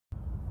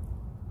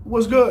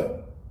What's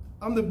good?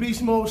 I'm the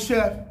Beast Mode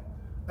Chef,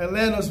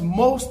 Atlanta's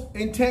most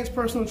intense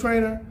personal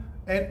trainer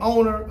and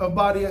owner of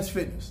Body X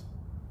Fitness.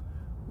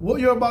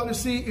 What you're about to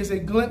see is a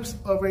glimpse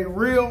of a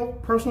real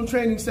personal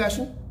training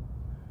session.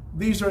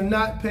 These are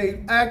not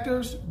paid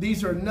actors.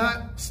 These are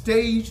not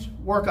staged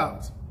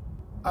workouts.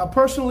 I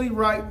personally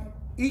write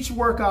each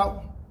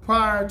workout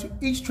prior to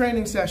each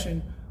training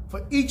session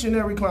for each and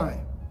every client.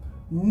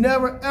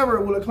 Never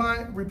ever will a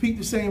client repeat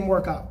the same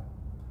workout.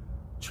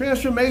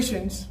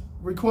 Transformations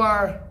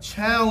require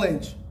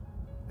challenge,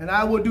 and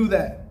I will do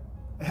that.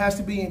 It has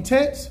to be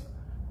intense.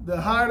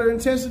 The higher the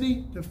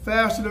intensity, the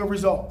faster the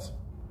results.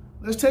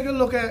 Let's take a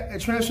look at a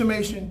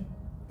transformation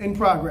in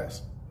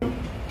progress.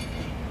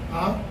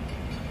 All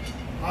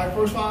right,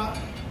 first 5.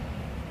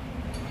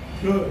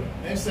 Good.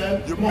 And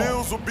 7. Your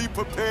meals will be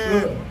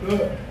prepared.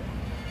 Good.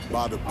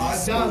 By the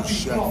Beast Mode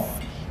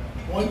Chef.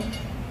 1.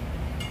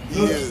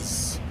 He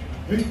is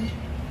 3,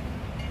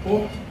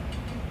 4.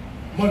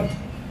 Money.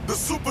 The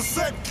Super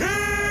Set King.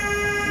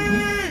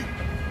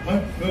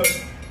 Good.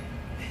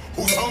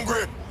 Who's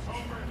hungry?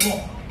 Come on.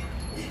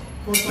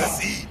 First 5. Let's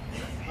eat.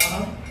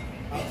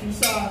 Out to the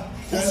side.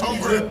 Who's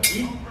hungry?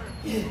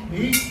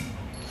 Eat.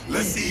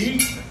 Let's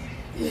eat.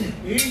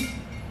 Eat.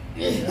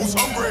 Who's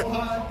hungry?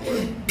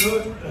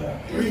 Good.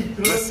 3.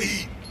 Good. Let's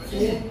eat.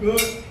 4.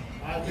 Good.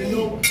 All right, bend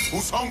over.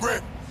 Who's hungry?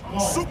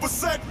 Super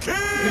Set King.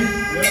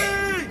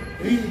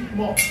 Eat.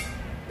 Come on.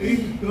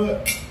 Eat. Good.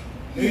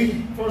 Eat.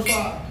 First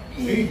 5.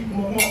 Eat.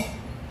 Come on.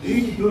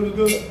 Eat. Good.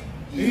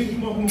 Eat.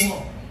 Come on.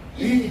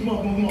 Eat. Come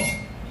on.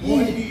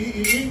 1.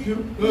 Eat. 2.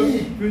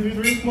 Good.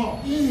 3. Come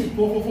on.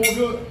 4.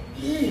 Good.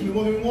 Give me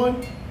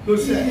 1. Good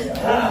set.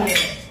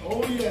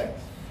 Oh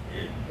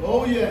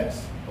yes.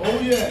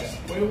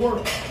 Way to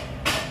work.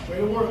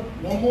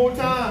 One more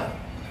time.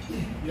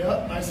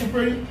 Yep. Nice and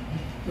pretty.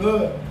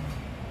 Good.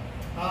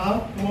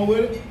 Come on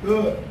with it.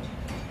 Good.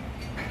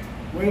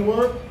 Way to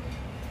work.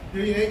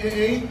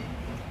 8.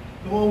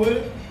 Come on with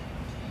it.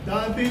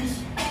 Dime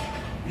piece.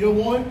 Year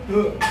 1.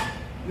 Good.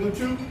 Year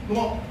 2. Come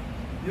on.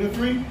 Year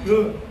 3.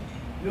 Good.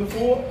 Year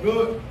 4.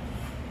 Good.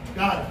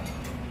 Got it.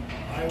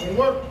 All right. Way to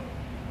work.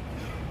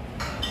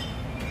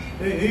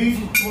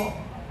 Easy. Come on.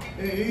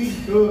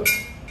 Easy. Good.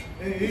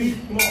 Easy.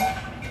 Come on.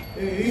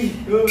 Easy.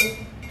 Good.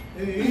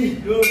 Easy.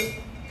 Good.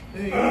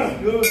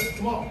 Good.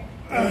 Come on.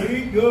 Easy.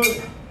 Good.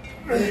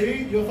 Easy.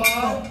 Year 5.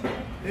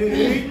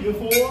 Easy. Year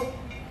 4.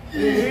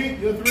 Easy.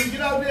 Year 3.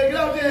 Get out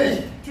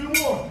there. 2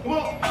 more. Come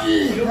on.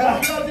 Year 4. Get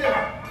out there.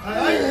 All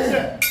right.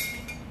 Set.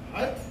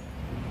 All right.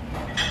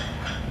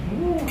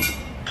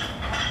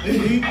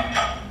 Easy.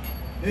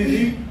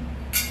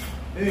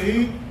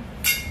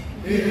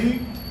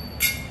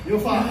 Year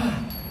 5.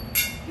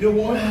 Year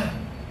 1.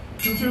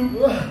 2.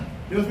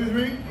 Year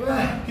 3.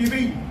 Keep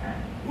eating.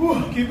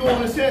 Keep going.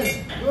 Let's 10.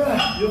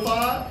 Year 5.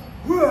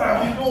 Keep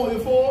going. Year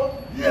 4.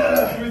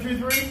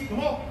 3. Come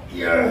on.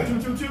 2.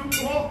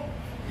 Come on.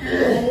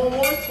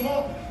 1. Come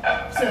on.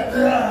 Set.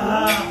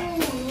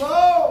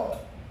 Low.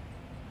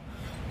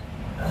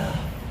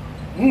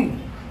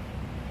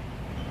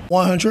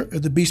 100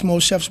 of the Beast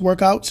Mode Chef's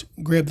workouts.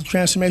 Grab the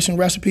transformation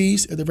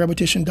recipes at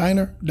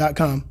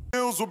therepetitiondiner.com.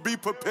 Meals will be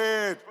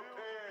prepared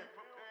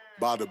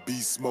by the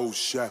Beast Mode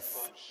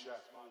Chef.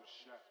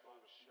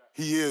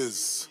 He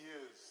is